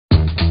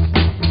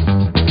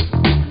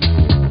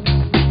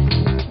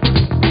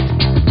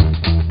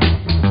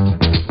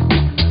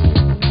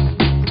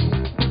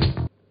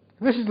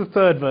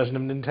third version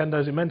of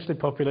Nintendo's immensely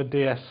popular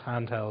DS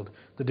handheld,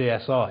 the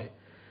DSi.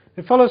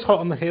 It follows hot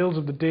on the heels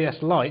of the DS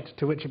Lite,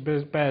 to which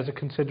it bears a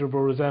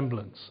considerable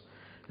resemblance.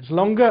 It's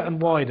longer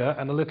and wider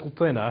and a little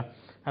thinner,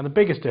 and the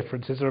biggest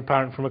differences are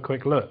apparent from a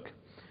quick look.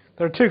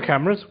 There are two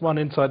cameras, one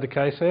inside the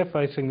case here,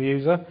 facing the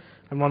user,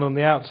 and one on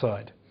the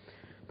outside.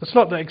 The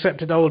slot that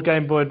accepted old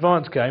Game Boy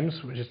Advance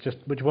games,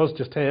 which was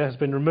just here, has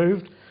been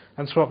removed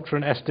and swapped for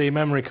an SD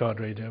memory card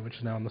reader, which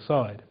is now on the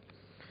side.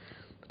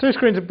 The two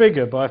screens are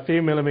bigger by a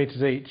few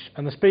millimetres each,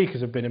 and the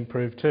speakers have been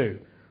improved too,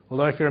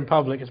 although if you're in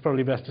public it's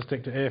probably best to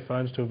stick to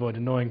earphones to avoid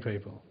annoying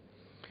people.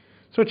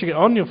 Switching it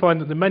on, you'll find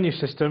that the menu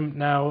system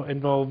now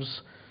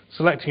involves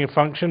selecting a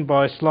function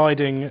by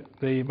sliding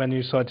the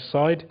menu side to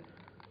side,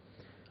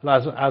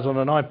 as on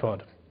an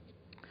iPod.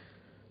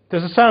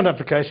 There's a sound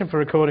application for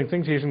recording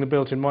things using the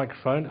built-in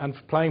microphone and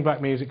for playing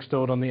back music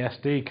stored on the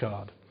SD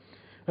card.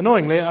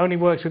 Annoyingly, it only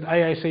works with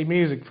AAC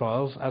music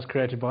files as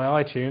created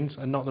by iTunes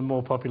and not the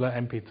more popular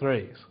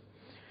MP3s.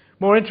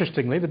 More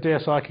interestingly, the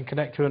DSi can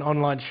connect to an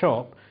online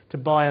shop to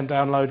buy and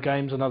download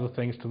games and other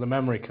things to the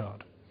memory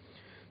card.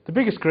 The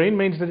bigger screen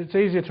means that it's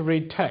easier to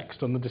read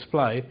text on the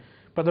display,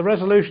 but the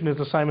resolution is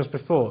the same as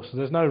before, so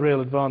there's no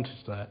real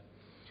advantage there.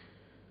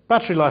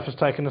 Battery life has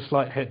taken a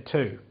slight hit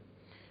too.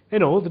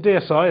 In all, the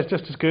DSi is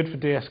just as good for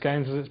DS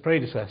games as its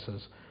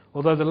predecessors,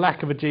 although the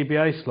lack of a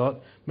GBA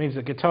slot means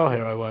that Guitar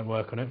Hero won't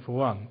work on it for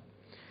one.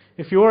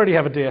 If you already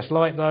have a DS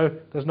Lite though,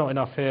 there's not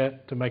enough here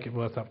to make it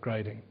worth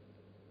upgrading.